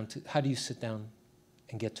sit down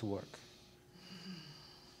and get to work?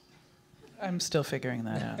 I'm still figuring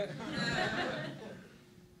that out.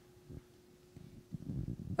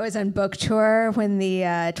 I was on book tour when the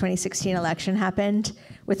 2016 election happened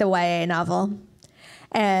with a YA novel.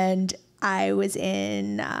 And I was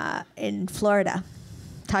in Florida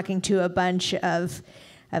talking to a bunch of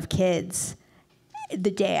kids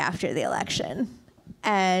the day after the election.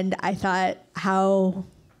 And I thought, how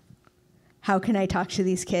can I talk to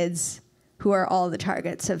these kids who are all the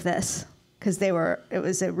targets of this? Because it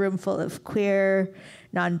was a room full of queer,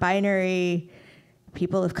 non-binary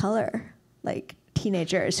people of color, like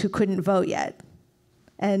teenagers who couldn't vote yet.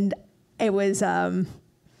 And it was, I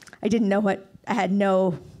didn't know what, I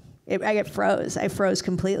froze. I froze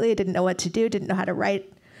completely. I didn't know what to do, didn't know how to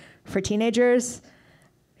write for teenagers.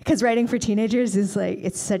 Because writing for teenagers is like,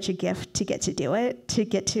 it's such a gift to get to do it, to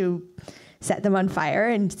get to set them on fire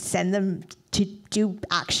and send them to do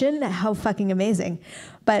action. How fucking amazing.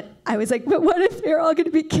 But I was like, but what if they're all going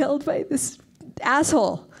to be killed by this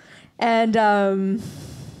asshole? And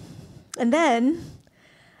then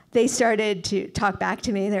they started to talk back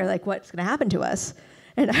to me. They're like, what's going to happen to us?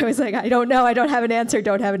 And I was like, I don't know. I don't have an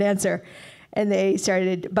answer. And they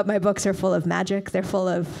started, but my books are full of magic. They're full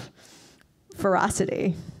of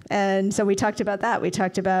ferocity. And so we talked about that. We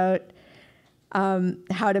talked about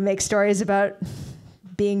how to make stories about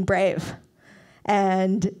being brave.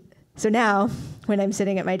 And so now, when I'm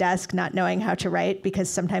sitting at my desk not knowing how to write, because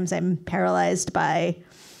sometimes I'm paralyzed by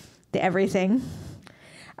the everything,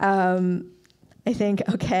 I think,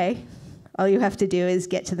 okay, all you have to do is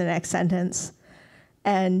get to the next sentence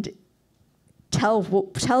and tell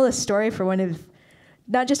a story for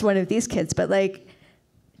not just one of these kids, but like,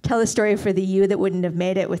 tell a story for the you that wouldn't have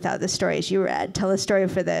made it without the stories you read. Tell a story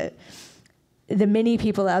for the many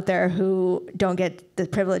people out there who don't get the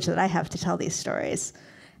privilege that I have to tell these stories.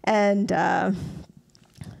 And I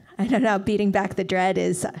don't know, beating back the dread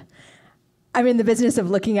is, I'm in the business of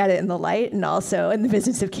looking at it in the light and also in the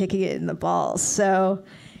business of kicking it in the balls. So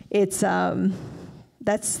it's,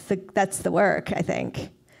 that's the work, I think.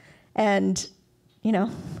 And,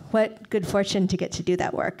 what good fortune to get to do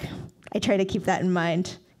that work. I try to keep that in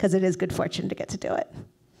mind because it is good fortune to get to do it.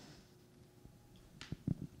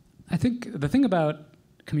 I think the thing about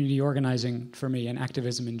community organizing for me and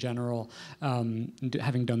activism in general,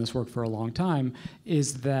 having done this work for a long time,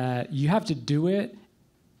 is that you have to do it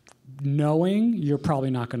knowing you're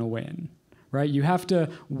probably not going to win, right? You have to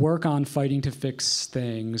work on fighting to fix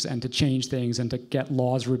things and to change things and to get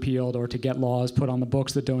laws repealed or to get laws put on the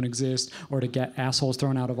books that don't exist or to get assholes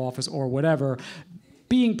thrown out of office or whatever,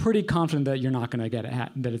 being pretty confident that you're not going to get it,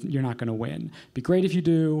 that you're not going to win. Be great if you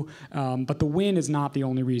do, but the win is not the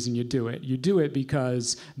only reason you do it. You do it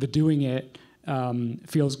because the doing it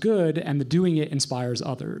feels good, and the doing it inspires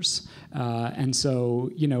others. And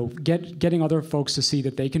so, getting other folks to see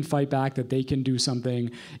that they can fight back, that they can do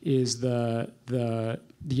something, is the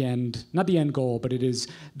end, not the end goal, but it is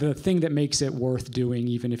the thing that makes it worth doing,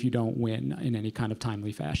 even if you don't win in any kind of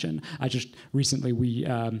timely fashion. Recently we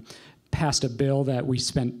passed a bill that we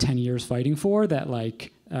spent 10 years fighting for that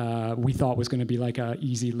we thought was going to be like a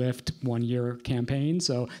easy lift 1 year campaign.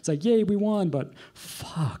 So it's like, yay, we won, but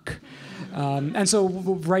fuck. And so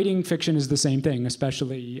writing fiction is the same thing,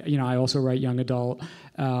 especially, I also write young adult,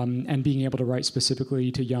 and being able to write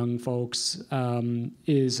specifically to young folks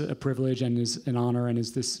is a privilege and is an honor and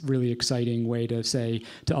is this really exciting way to say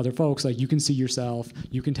to other folks, like, you can see yourself,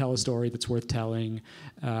 you can tell a story that's worth telling,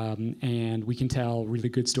 and we can tell really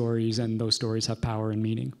good stories, and those stories have power and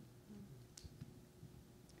meaning.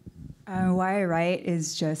 Why I write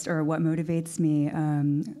is just, or what motivates me,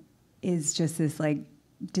 is just this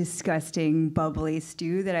disgusting, bubbly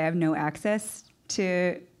stew that I have no access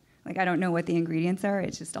to. I don't know what the ingredients are.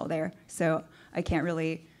 It's just all there. So I can't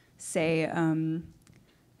really say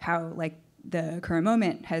how the current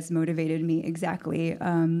moment has motivated me exactly.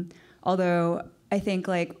 Although I think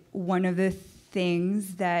one of the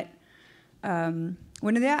things that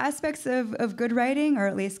one of the aspects of good writing, or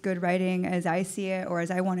at least good writing as I see it or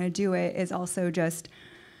as I want to do it, is also just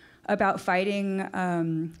about fighting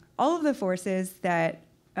all of the forces that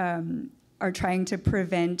are trying to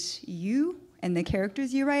prevent you and the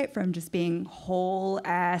characters you write from just being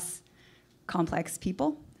whole-ass complex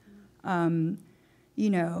people. And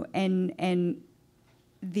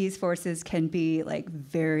these forces can be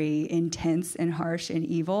very intense and harsh and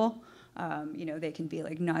evil. They can be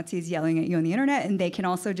Nazis yelling at you on the internet, and they can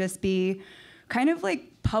also just be kind of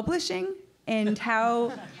publishing, and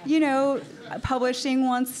how, publishing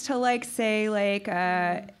wants to say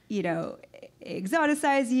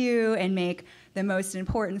exoticize you and make the most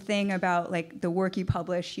important thing about the work you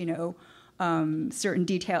publish, certain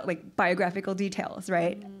detail, biographical details,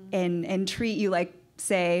 right? And treat you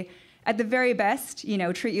say, at the very best,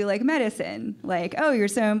 treat you like medicine, oh, you're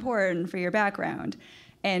so important for your background.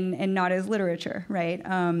 And not as literature, right?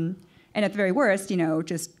 And at the very worst,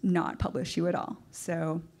 just not publish you at all.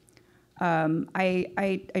 So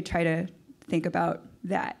I try to think about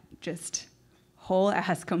that, just whole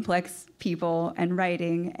ass complex people and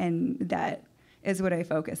writing, and that is what I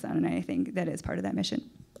focus on, and I think that is part of that mission.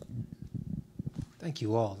 Thank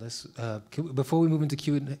you all. Before we move into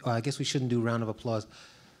Q&A, I guess we shouldn't do a round of applause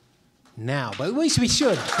now, but we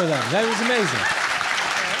should for them. That was amazing.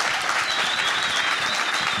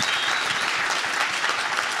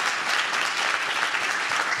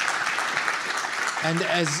 And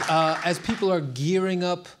as people are gearing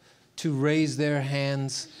up to raise their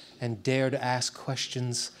hands and dare to ask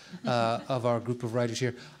questions of our group of writers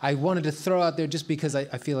here, I wanted to throw out there, just because I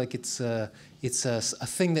feel like it's a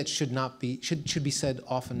thing that should be said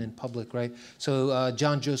often in public, right? So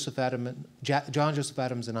John Joseph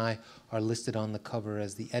Adams and I are listed on the cover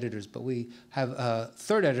as the editors, but we have a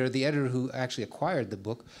third editor, the editor who actually acquired the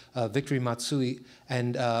book, Victory Matsui,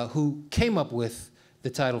 and who came up with the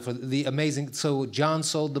title for the amazing. So John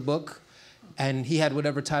sold the book, and he had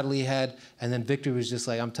whatever title he had, and then Victor was just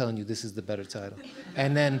like, I'm telling you, this is the better title.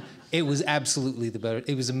 And then it was absolutely the better.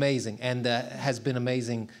 It was amazing, and has been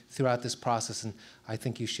amazing throughout this process, and I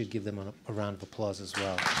think you should give them a round of applause as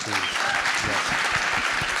well, please. Yes.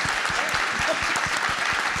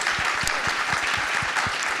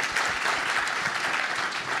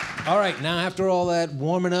 All right, now after all that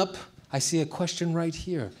warming up, I see a question right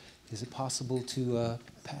here. Is it possible to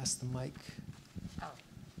pass the mic?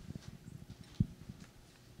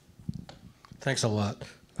 Thanks a lot.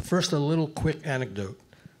 First, a little quick anecdote.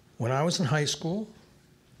 When I was in high school,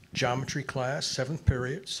 geometry class, 7th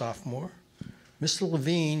period, sophomore, Mr.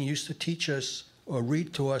 Levine used to teach us or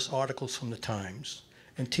read to us articles from the Times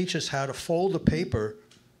and teach us how to fold a paper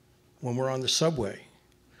when we're on the subway.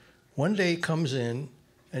 One day he comes in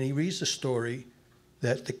and he reads a story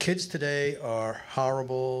that the kids today are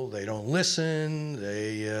horrible, they don't listen,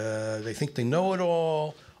 they think they know it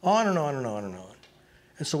all, on and on and on and on.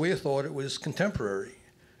 And so we thought it was contemporary.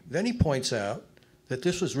 Then he points out that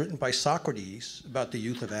this was written by Socrates about the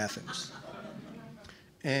youth of Athens.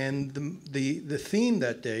 And the theme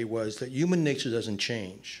that day was that human nature doesn't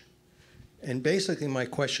change. And basically my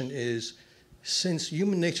question is, since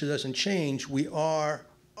human nature doesn't change, we are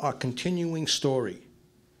our continuing story.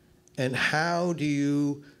 And how do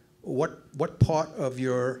you, what part of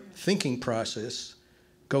your thinking process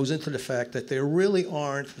goes into the fact that there really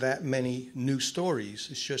aren't that many new stories?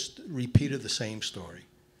 It's just a repeat of the same story.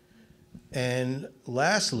 And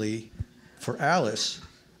lastly, for Alice,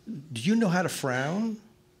 do you know how to frown?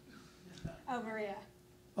 Oh, Maria.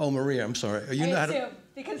 Oh, Maria, I'm sorry. I assume,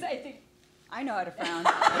 because I think I know how to frown.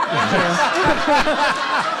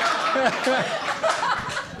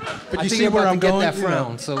 But you see where I'm going? That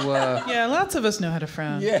frown, so Yeah, lots of us know how to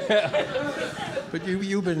frown. Yeah. But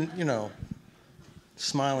you've been,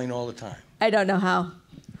 smiling all the time. I don't know how.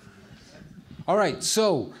 All right,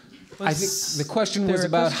 so I think the question was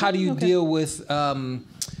about how do you deal with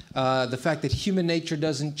the fact that human nature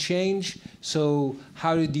doesn't change. So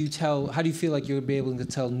how do you feel like you'll be able to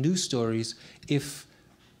tell new stories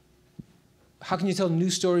how can you tell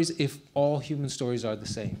new stories if all human stories are the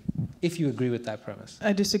same? If you agree with that premise.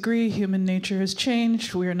 I disagree. Human nature has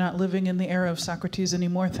changed. We are not living in the era of Socrates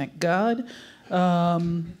anymore, thank God.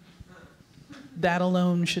 That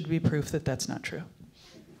alone should be proof that that's not true.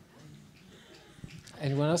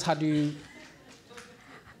 Anyone else? How do you...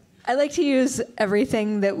 I like to use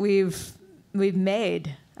everything that we've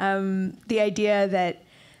made. The idea that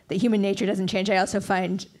human nature doesn't change, I also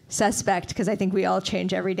find suspect, because I think we all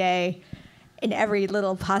change every day in every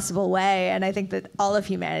little possible way, and I think that all of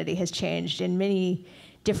humanity has changed in many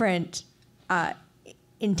different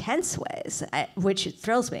intense ways, which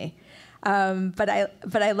thrills me. But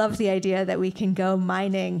I love the idea that we can go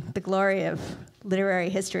mining. The glory of literary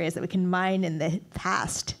history is that we can mine in the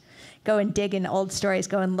past, go and dig in old stories,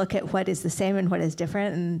 go and look at what is the same and what is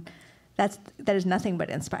different, and that is nothing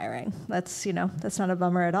but inspiring. That's not a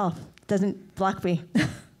bummer at all. It doesn't block me.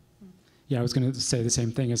 Yeah, I was going to say the same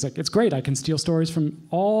thing. It's like, it's great. I can steal stories from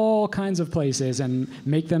all kinds of places and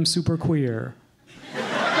make them super queer.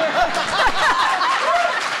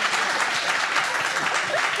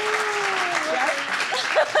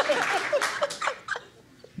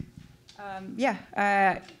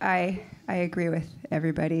 I agree with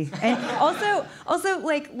everybody, and also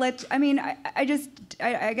like I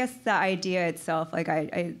guess the idea itself, like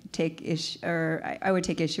I take issue, or I would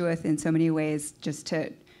take issue with in so many ways.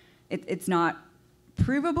 It's not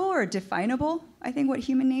provable or definable. I think what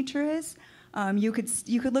human nature is. You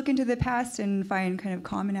could look into the past and find kind of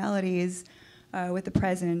commonalities with the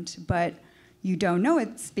present, but you don't know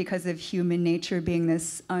it's because of human nature being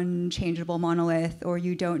this unchangeable monolith, or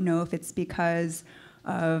you don't know if it's because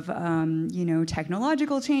of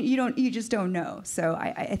technological change. You just don't know. So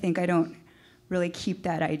I think I don't really keep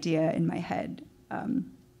that idea in my head.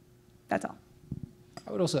 That's all.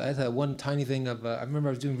 I would also add that one tiny thing of, I remember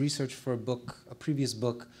I was doing research for a previous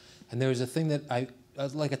book, and there was a thing that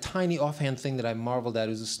like a tiny offhand thing that I marveled at.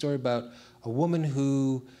 It was a story about a woman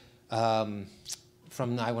who, from,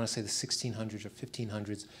 I want to say the 1600s or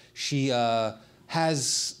 1500s,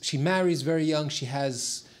 she marries very young. She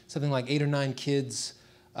has something like 8 or 9 kids,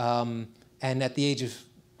 and at the age of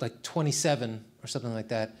like 27 or something like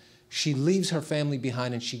that, she leaves her family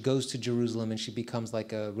behind and she goes to Jerusalem and she becomes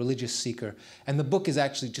like a religious seeker. And the book is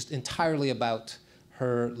actually just entirely about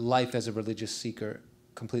her life as a religious seeker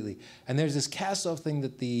completely. And there's this cast-off thing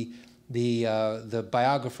that the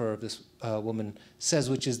biographer of this woman says,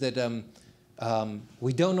 which is that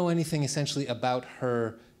we don't know anything essentially about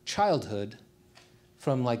her childhood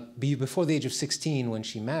from like before the age of 16 when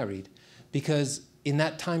she married, because in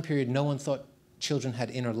that time period no one thought children had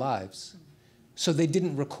inner lives. So they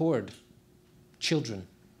didn't record children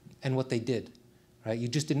and what they did, right? You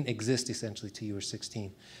just didn't exist essentially till you were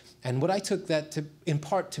 16. And what I took that to, in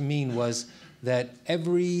part to mean was that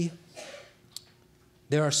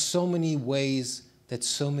there are so many ways that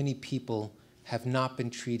so many people have not been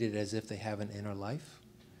treated as if they have an inner life,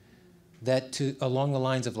 that along the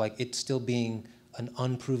lines of like it still being an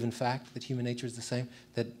unproven fact that human nature is the same,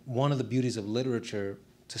 that one of the beauties of literature,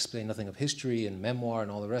 to say nothing of history and memoir and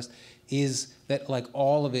all the rest, is that like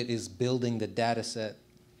all of it is building the data set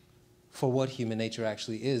for what human nature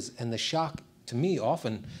actually is. And the shock to me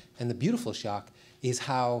often, and the beautiful shock, is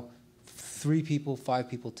how 3 people, 5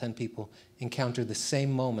 people, 10 people encounter the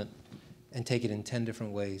same moment and take it in 10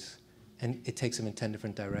 different ways. And it takes them in 10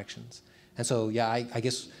 different directions. And so, yeah, I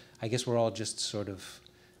guess we're all just sort of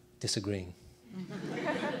disagreeing.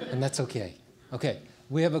 And that's okay. Okay,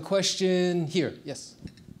 we have a question here. Yes.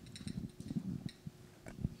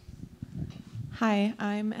 Hi,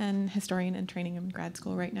 I'm an historian in training in grad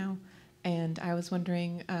school right now, and I was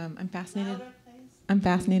wondering, I'm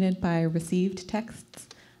fascinated by received texts,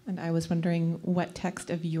 and I was wondering what text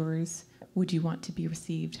of yours would you want to be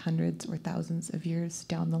received hundreds or thousands of years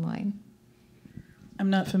down the line? I'm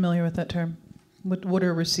not familiar with that term. What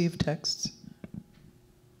are received texts?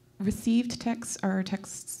 Received texts are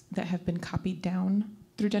texts that have been copied down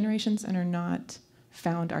through generations and are not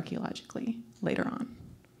found archaeologically later on.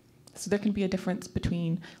 So there can be a difference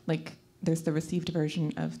between, like, there's the received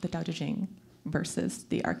version of the Tao Te Ching versus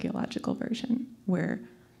the archaeological version, where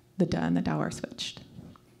the Da and the Tao are switched.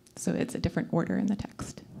 So it's a different order in the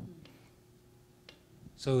text.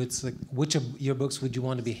 So it's like, which of your books would you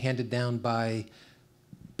want to be handed down by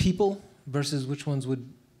people versus which ones would...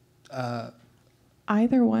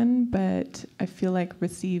 Either one, but I feel like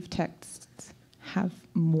received texts have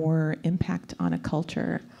more impact on a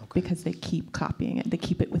culture because they keep copying it. They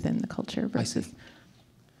keep it within the culture versus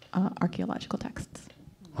archaeological texts.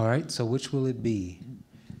 All right, so which will it be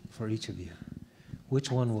for each of you?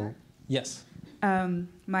 Which one will... Yes.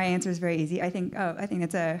 My answer is very easy. I think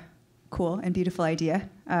that's a cool and beautiful idea.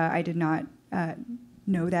 I did not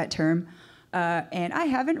know that term, and I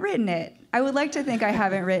haven't written it. I would like to think I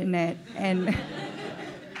haven't written it, and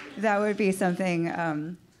that would be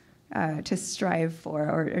something to strive for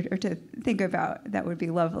or to think about. That would be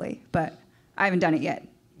lovely, but I haven't done it yet.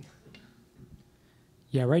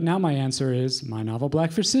 Yeah, right now my answer is my novel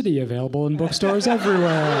Blackfish City, available in bookstores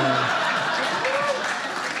everywhere.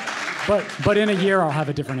 But in a year I'll have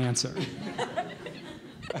a different answer.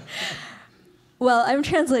 Well, I'm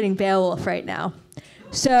translating Beowulf right now.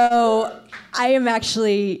 So I am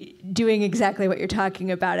actually doing exactly what you're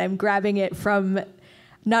talking about. I'm grabbing it from,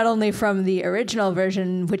 not only from the original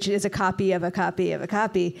version, which is a copy of a copy of a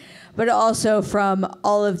copy, but also from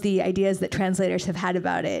all of the ideas that translators have had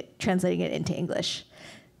about it, translating it into English.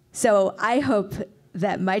 So I hope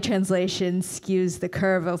that my translation skews the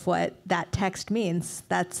curve of what that text means.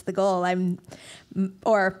 That's the goal.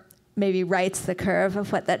 Or maybe writes the curve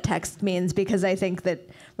of what that text means, because I think that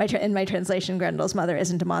in my translation, Grendel's mother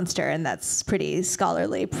isn't a monster, and that's pretty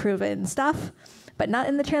scholarly proven stuff. But not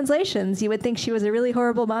in the translations. You would think she was a really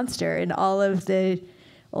horrible monster in all of the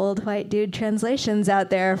old white dude translations out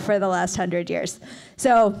there for the last 100 years.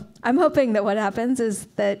 So I'm hoping that what happens is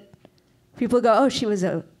that people go, oh, she was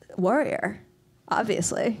a warrior,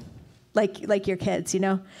 obviously. Like your kids, you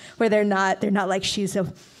know, where they're not like she's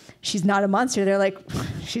not a monster. They're like,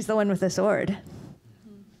 she's the one with the sword.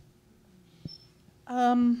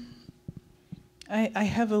 I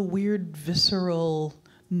have a weird visceral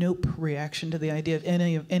nope reaction to the idea of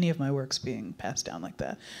any of my works being passed down like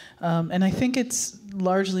that. And I think it's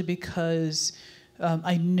largely because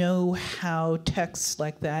I know how texts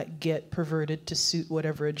like that get perverted to suit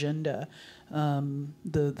whatever agenda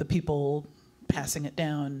the people passing it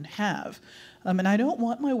down have. And I don't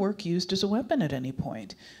want my work used as a weapon at any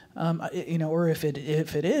point. Or if it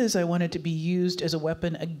is, I want it to be used as a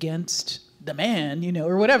weapon against the man,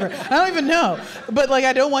 or whatever. I don't even know. But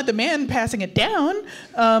I don't want the man passing it down.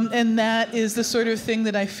 And that is the sort of thing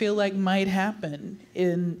that I feel like might happen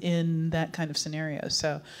in that kind of scenario.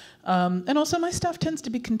 So, and also my stuff tends to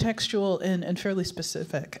be contextual and fairly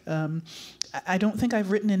specific. I don't think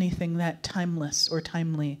I've written anything that timeless or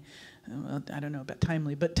timely. I don't know about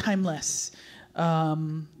timely, but timeless,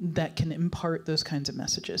 that can impart those kinds of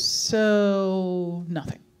messages. So,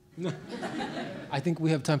 nothing. I think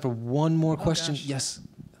we have time for one more question. Gosh. Yes.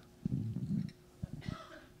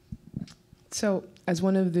 So, as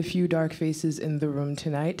one of the few dark faces in the room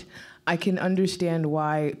tonight, I can understand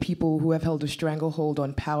why people who have held a stranglehold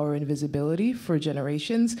on power and visibility for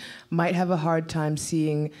generations might have a hard time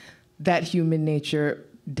seeing that human nature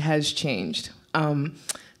has changed.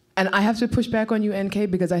 And I have to push back on you,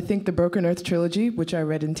 NK, because I think the Broken Earth trilogy, which I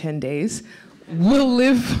read in 10 days, will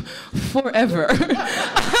live forever.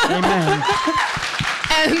 Amen.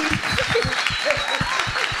 And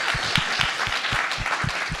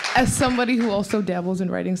as somebody who also dabbles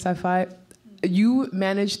in writing sci-fi, you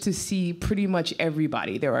managed to see pretty much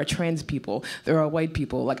everybody. There are trans people, there are white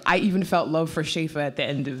people. I even felt love for Schaefer at the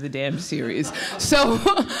end of the damn series. So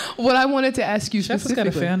what I wanted to ask you Schaefer's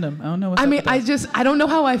specifically... got a fandom. I don't know what's I mean, up with that. I don't know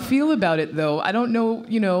how I feel about it, though. I don't know,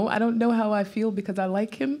 I don't know how I feel because I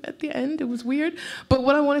like him at the end. It was weird. But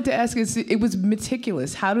what I wanted to ask is, it was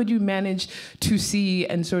meticulous. How did you manage to see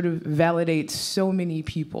and sort of validate so many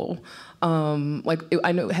people?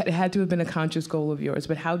 I know it had to have been a conscious goal of yours,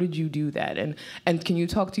 but how did you do that? And can you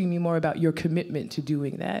talk to me more about your commitment to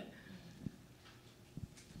doing that?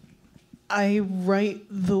 I write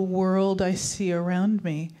the world I see around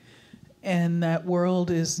me, and that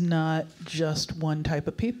world is not just one type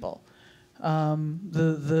of people.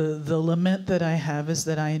 The lament that I have is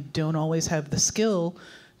that I don't always have the skill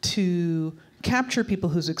to capture people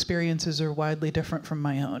whose experiences are widely different from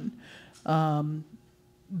my own.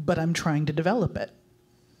 But I'm trying to develop it.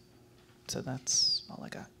 So that's all I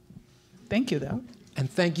got. Thank you, though. And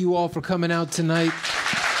thank you all for coming out tonight.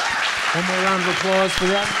 One more round of applause for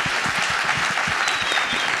that.